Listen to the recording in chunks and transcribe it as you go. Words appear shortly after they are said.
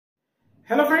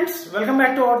Hello friends, welcome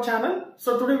back to our channel.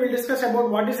 So today we'll discuss about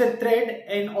what is a thread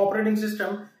in operating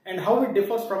system and how it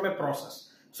differs from a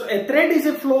process. So a thread is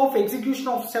a flow of execution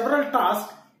of several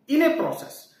tasks in a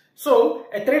process. So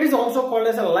a thread is also called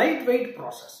as a lightweight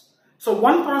process. So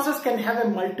one process can have a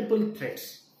multiple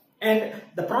threads and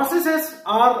the processes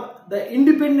are the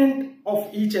independent of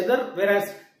each other,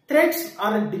 whereas threads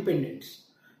are dependent.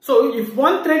 So if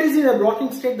one thread is in a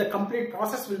blocking state, the complete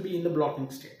process will be in the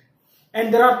blocking state.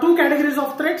 And there are two categories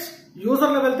of threads, user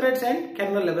level threads and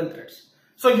kernel level threads.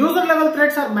 So user level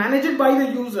threads are managed by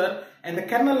the user and the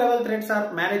kernel level threads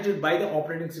are managed by the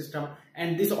operating system,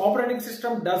 and this operating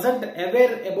system doesn't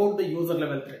aware about the user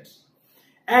level threads.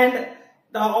 And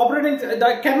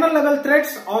the kernel level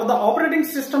threads are the operating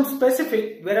system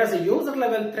specific, whereas the user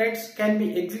level threads can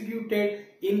be executed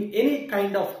in any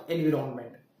kind of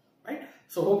environment. Right?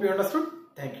 So hope you understood.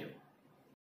 Thank you.